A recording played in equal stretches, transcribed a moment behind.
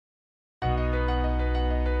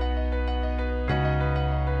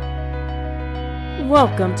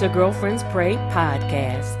Welcome to Girlfriends Pray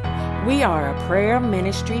Podcast. We are a prayer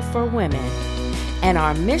ministry for women, and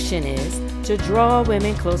our mission is to draw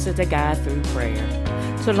women closer to God through prayer.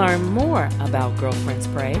 To learn more about Girlfriends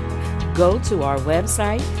Pray, go to our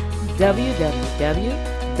website,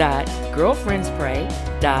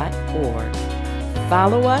 www.girlfriendspray.org.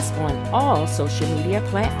 Follow us on all social media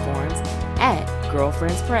platforms at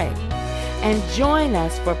Girlfriends Pray. And join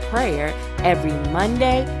us for prayer every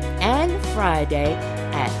Monday and Friday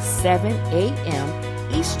at 7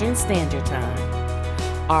 a.m. Eastern Standard Time.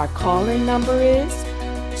 Our call-in number is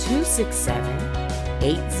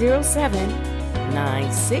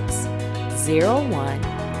 267-807-9601,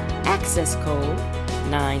 access code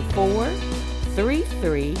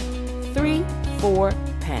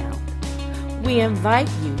 943334#. We invite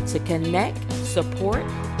you to connect, support,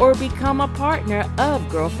 or become a partner of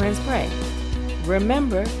Girlfriends Pray.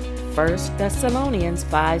 Remember, 1 Thessalonians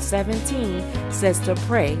 5:17 says to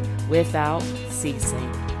pray without ceasing.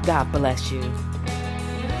 God bless you.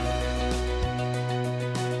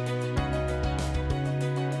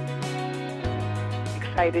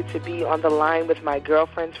 Excited to be on the line with my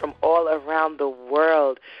girlfriends from all around the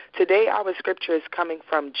world. Today our scripture is coming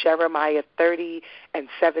from Jeremiah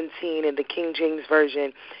 30:17 in the King James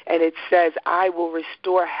Version, and it says, I will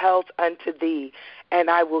restore health unto thee, and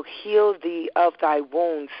I will heal thee of thy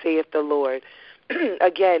wounds, saith the Lord.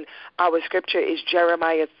 Again, our scripture is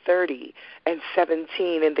Jeremiah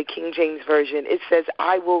 30:17 in the King James Version. It says,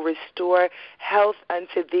 I will restore health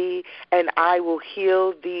unto thee, and I will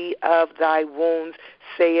heal thee of thy wounds,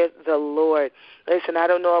 saith the Lord. Listen, I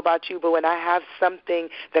don't know about you, but when I have something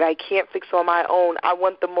that I can't fix on my own, I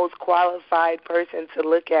want the most qualified person to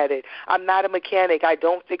look at it. I'm not a mechanic. I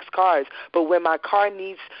don't fix cars. But when my car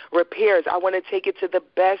needs repairs, I want to take it to the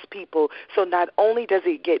best people. So not only does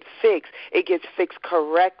it get fixed, it gets fixed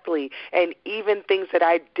correctly. And even things that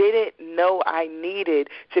I didn't know I needed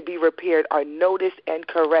to be repaired are noticed and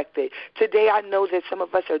corrected. Today I know that some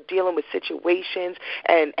of us are dealing with situations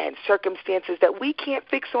and circumstances that we can't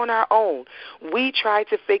fix on our own. We tried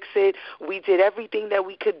to fix it. We did everything that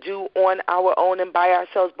we could do on our own and by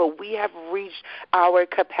ourselves, but we have reached our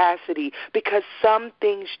capacity because some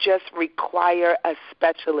things just require a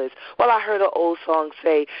specialist. Well, I heard an old song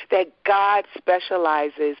say that God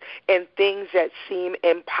specializes in things that seem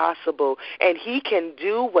impossible, and he can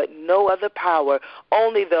do what no other power,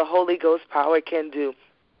 only the Holy Ghost power can do.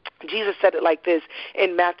 Jesus said it like this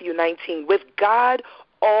in Matthew 19, with God,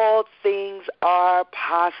 all things are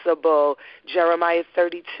possible. Jeremiah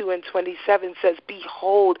 32:27 says,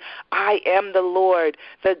 behold, I am the Lord,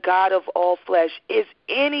 the God of all flesh. Is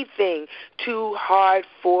anything too hard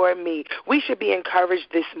for me? We should be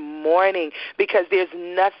encouraged this morning because there's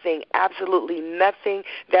nothing, absolutely nothing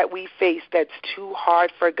that we face that's too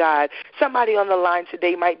hard for God. Somebody on the line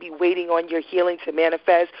today might be waiting on your healing to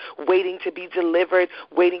manifest, waiting to be delivered,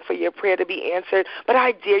 waiting for your prayer to be answered. But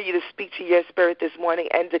I dare you to speak to your spirit this morning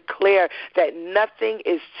and declare that nothing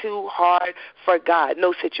is too hard for God.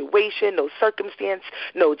 No situation, no circumstance,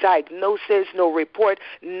 no diagnosis, no report,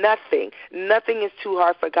 nothing. Nothing is too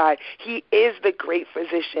hard for God. He is the great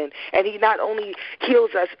physician, and he not only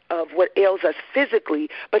heals us of what ails us physically,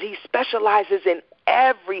 but he specializes in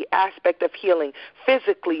every aspect of healing,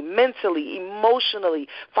 physically, mentally, emotionally,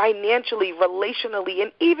 financially, relationally,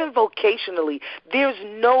 and even vocationally. There's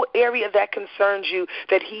no area that concerns you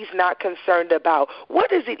that he's not concerned about.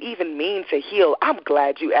 What does it even mean to heal? I'm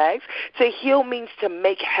glad you asked. To heal means to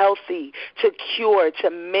make healthy, to cure,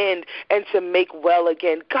 to mend, and to make well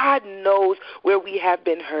again. God knows where we have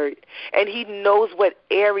been hurt, and he knows what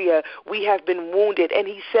area we have been wounded, and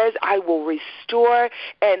he says, I will restore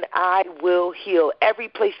and I will heal. Every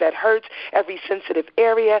place that hurts, every sensitive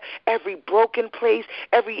area, every broken place,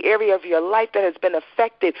 every area of your life that has been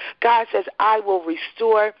affected, God says, I will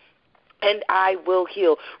restore and I will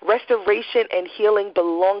heal. Restoration and healing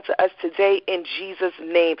belong to us today in Jesus'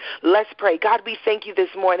 name. Let's pray. God, we thank you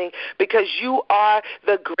this morning because you are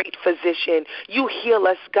the great physician. You heal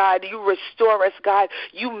us, God. You restore us, God.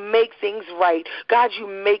 You make things right. God, you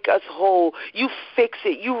make us whole. You fix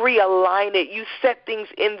it. You realign it. You set things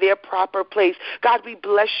in their proper place. God, we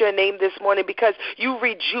bless your name this morning because you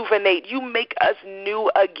rejuvenate. You make us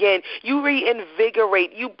new again. You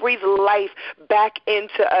reinvigorate. You breathe life back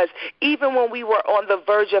into us. even when we were on the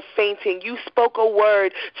verge of fainting, you spoke a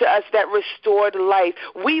word to us that restored life.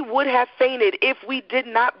 We would have fainted if we did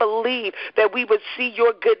not believe that we would see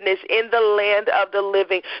your goodness in the land of the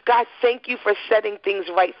living. God, thank you for setting things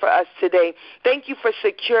right for us today. Thank you for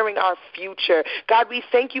securing our future. God, we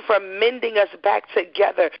thank you for mending us back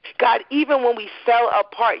together. God, even when we fell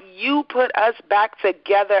apart, you put us back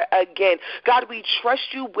together again. God, we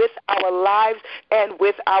trust you with our lives and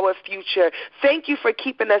with our future. Thank you for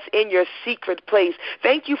keeping us in your secret place.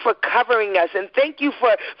 Thank you for covering us, and thank you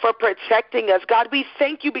for protecting us. God, we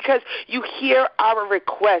thank you because you hear our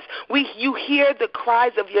requests. You hear the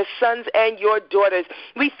cries of your sons and your daughters.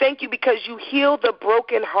 We thank you because you heal the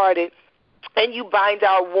brokenhearted and you bind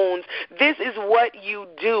our wounds. This is what you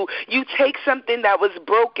do. You take something that was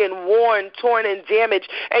broken, worn, torn, and damaged,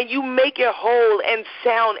 and you make it whole and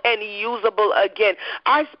sound and usable again.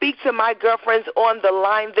 I speak to my girlfriends on the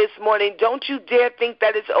line this morning. Don't you dare think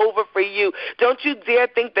that it's over for you. Don't you dare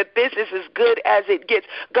think that this is as good as it gets.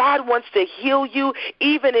 God wants to heal you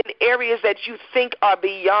even in areas that you think are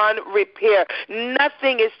beyond repair.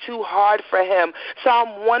 Nothing is too hard for him. Psalm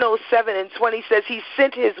 107:20 says he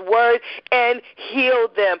sent his word and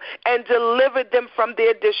healed them and delivered them from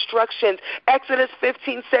their destructions. Exodus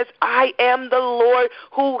 15 says, I am the Lord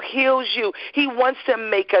who heals you. He wants to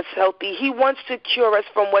make us healthy. He wants to cure us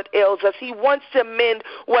from what ails us. He wants to mend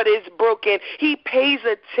what is broken. He pays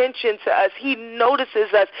attention to us. He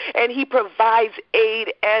notices us, and he provides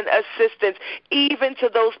aid and assistance, even to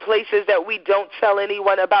those places that we don't tell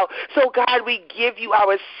anyone about. So, God, we give you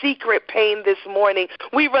our secret pain this morning.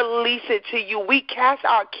 We release it to you. We cast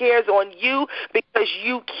our cares on you because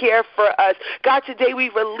you care for us. God, today we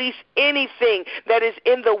release anything that is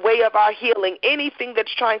in the way of our healing, anything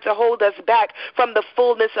that's trying to hold us back from the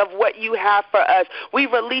fullness of what you have for us. We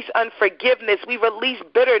release unforgiveness. We release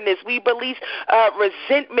bitterness. We release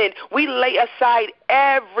resentment. We lay aside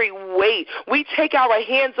every weight. We take our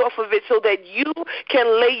hands off of it so that you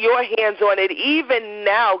can lay your hands on it. Even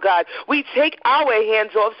now, God, we take our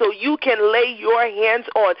hands off so you can lay your hands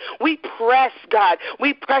on. We press, God.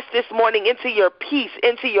 We press this morning into your peace,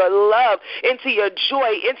 into your love, into your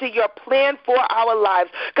joy, into your plan for our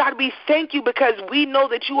lives. God, we thank you because we know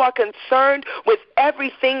that you are concerned with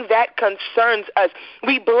everything that concerns us.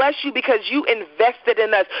 We bless you because you invested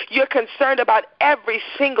in us. You're concerned about every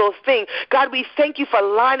single thing. God, we thank you for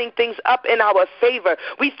lining things up in our favor.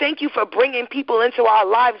 We thank you for bringing people into our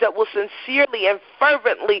lives that will sincerely and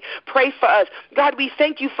fervently pray for us. God, we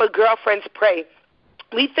thank you for Girlfriends Pray.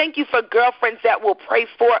 We thank you for girlfriends that will pray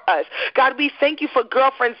for us. God, we thank you for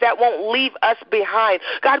girlfriends that won't leave us behind.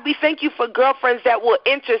 God, we thank you for girlfriends that will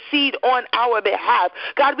intercede on our behalf.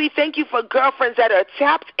 God, we thank you for girlfriends that are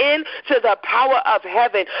tapped in to the power of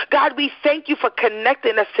heaven. God, we thank you for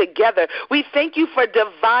connecting us together. We thank you for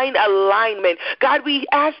divine alignment. God, we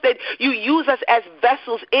ask that you use us as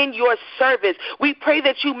vessels in your service. We pray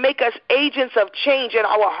that you make us agents of change in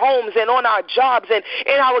our homes and on our jobs and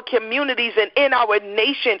in our communities and in our nation.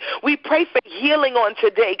 We pray for healing on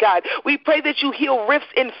today, God. We pray that you heal rifts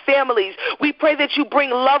in families. We pray that you bring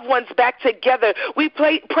loved ones back together. We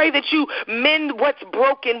pray that you mend what's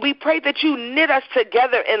broken. We pray that you knit us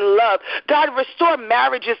together in love. God, restore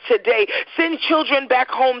marriages today. Send children back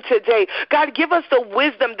home today. God, give us the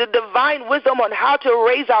wisdom, the divine wisdom on how to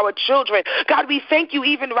raise our children. God, we thank you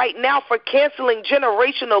even right now for canceling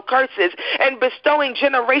generational curses and bestowing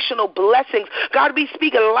generational blessings. God, we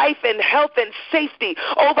speak life and health and safety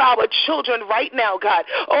over our children right now, God.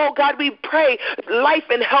 Oh, God, we pray life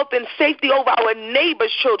and health and safety over our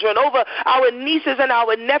neighbors' children, over our nieces and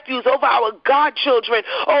our nephews, over our godchildren.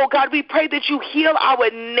 Oh, God, we pray that you heal our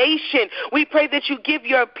nation. We pray that you give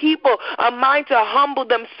your people a mind to humble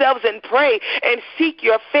themselves and pray and seek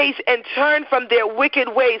your face and turn from their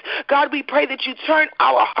wicked ways. God, we pray that you turn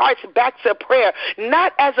our hearts back to prayer,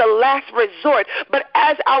 not as a last resort, but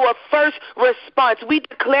as our first response. We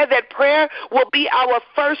declare that prayer will be our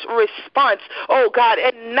first response, oh God,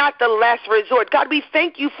 and not the last resort. God, we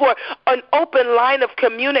thank you for an open line of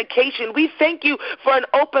communication. We thank you for an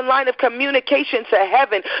open line of communication to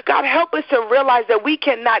heaven. God, help us to realize that we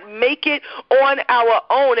cannot make it on our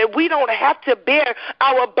own, and we don't have to bear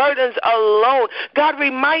our burdens alone. God,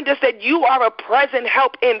 remind us that you are a present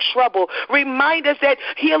help in trouble. Remind us that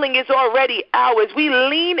healing is already ours. We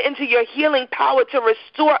lean into your healing power to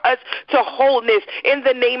restore us to wholeness in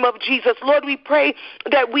the name of Jesus. Lord, we pray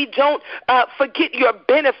pray that we don't forget your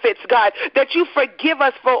benefits, God, that you forgive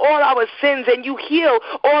us for all our sins and you heal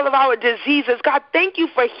all of our diseases. God, thank you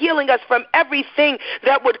for healing us from everything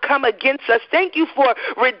that would come against us. Thank you for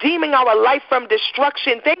redeeming our life from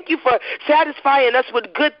destruction. Thank you for satisfying us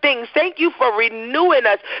with good things. Thank you for renewing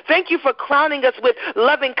us. Thank you for crowning us with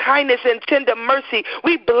loving kindness and tender mercy.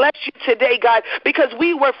 We bless you today, God, because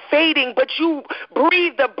we were fading, but you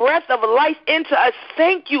breathed the breath of life into us.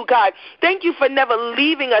 Thank you, God. Thank you for never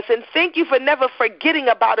leaving us, and thank you for never forgetting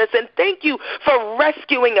about us, and thank you for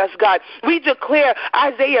rescuing us, God. We declare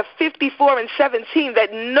Isaiah 54:17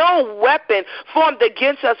 that no weapon formed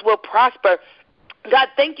against us will prosper. God,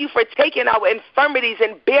 thank you for taking our infirmities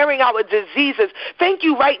and bearing our diseases. Thank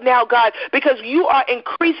you right now, God, because you are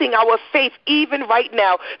increasing our faith even right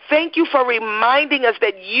now. Thank you for reminding us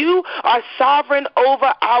that you are sovereign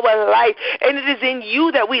over our life, and it is in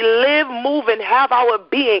you that we live, move, and have our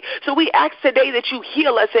being. So we ask today that you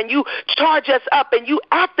heal us and you charge us up and you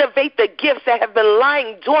activate the gifts that have been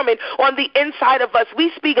lying dormant on the inside of us.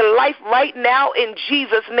 We speak life right now in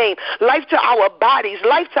Jesus' name. Life to our bodies,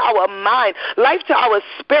 life to our mind, life to our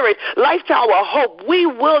spirit, life to our hope. We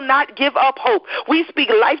will not give up hope. We speak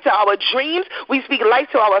life to our dreams. We speak life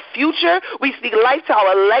to our future. We speak life to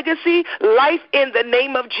our legacy. Life in the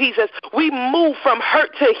name of Jesus. We move from hurt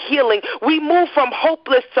to healing. We move from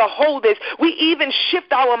hopeless to wholeness. We even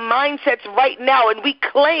shift our mindsets right now, and we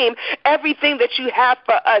claim everything that you have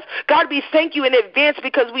for us. God, we thank you in advance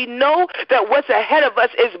because we know that what's ahead of us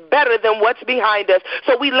is better than what's behind us.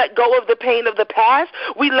 So we let go of the pain of the past.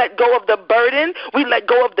 We let go of the burden. We let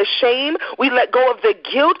go of the shame. We let go of the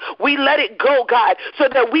guilt. We let it go, God, so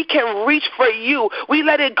that we can reach for you. We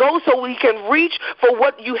let it go so we can reach for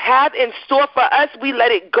what you have in store for us. We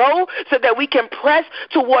let it go so that we can press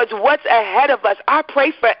towards what's ahead of us. I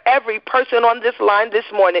pray for every person on this line this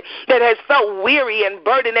morning that has felt weary and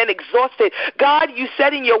burdened and exhausted. God, you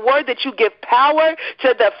said in your word that you give power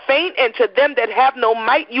to the faint, and to them that have no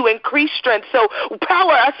might you increase strength. So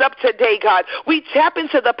power us up today, God. We tap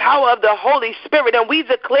into the power of the Holy Spirit, and we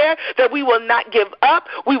declare that we will not give up.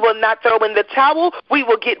 We will not throw in the towel. We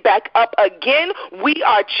will get back up again. We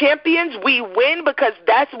are champions. We win because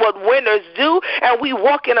that's what winners do, and we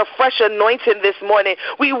walk in a fresh anointing this morning.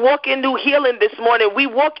 We walk in new healing this morning. We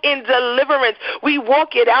walk in deliverance. We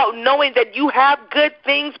walk it out knowing that you have good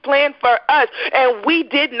things planned for us, and we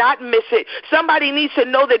did not miss it. Somebody needs to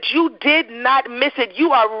know that you did not miss it.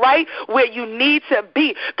 You are right where you need to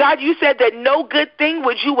be. God, you said that no good thing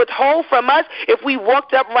would you withhold from us if we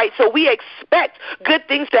walked upright. So we expect good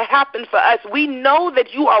things to happen for us. We know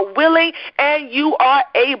that you are willing and you are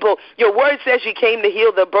able. Your word says you came to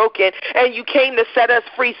heal the broken and you came to set us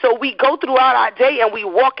free. So we go throughout our day and we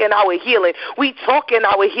walk in our healing. We talk in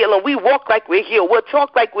our healing. We walk like we're healed. We'll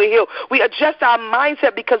talk like we're healed. We adjust our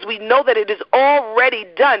mindset because we know that it is already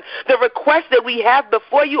done. The requests that we have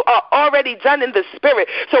before you are already done in the spirit.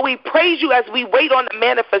 So we praise you as we wait on the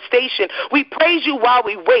manifestation. We praise you while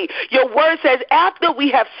we wait. Your word says after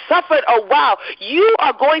we have suffered a while, you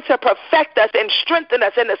are going to perfect us and strengthen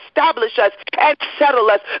us and establish us and settle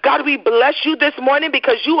us. God, we bless you this morning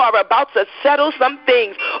because you are about to settle some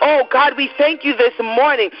things. Oh, God, we thank you this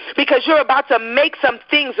morning because you're about to make some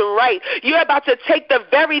things right. You're about to take the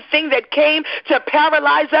very thing that came to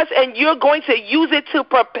paralyze us and you're going to use it to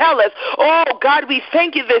propel us. Oh, God, we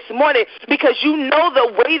thank you this morning because you know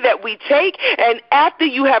the way that we take, and after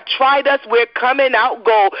you have tried us, we're coming out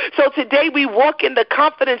gold. So today we walk in the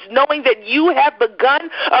confidence knowing that you have begun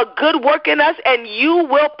a good work in us and you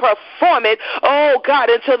will perform it, oh God,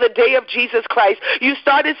 until the day of Jesus Christ. You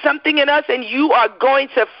started something in us and you are going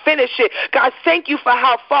to finish it. God, thank you for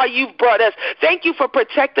how far you've brought us. Thank you for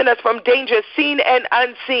protecting us from danger seen and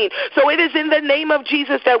unseen. So it is in the name of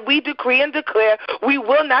Jesus that we decree and declare we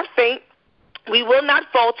will not faint. We will not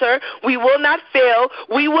falter. We will not fail.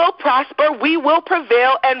 We will prosper. We will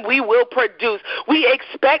prevail, and we will produce. We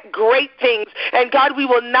expect great things. And God, we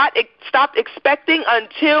will not stop expecting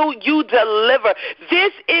until you deliver.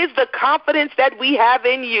 This is the confidence that we have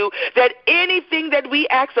in you, that anything that we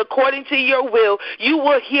ask according to your will, you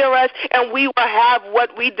will hear us, and we will have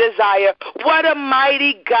what we desire. What a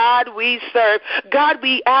mighty God we serve. God,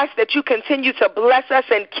 we ask that you continue to bless us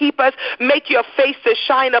and keep us. Make your face to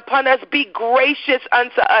shine upon us. Be gracious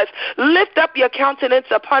unto us. Lift up your countenance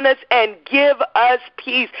upon us and give us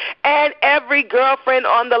peace. And every girlfriend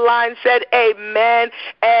on the line said amen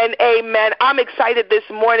and amen. I'm excited this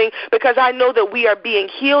morning because I know that we are being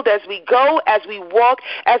healed as we go, as we walk,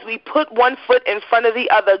 as we put one foot in front of the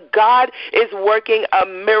other. God is working a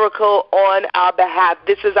miracle on our behalf.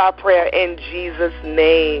 This is our prayer in Jesus'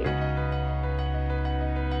 name.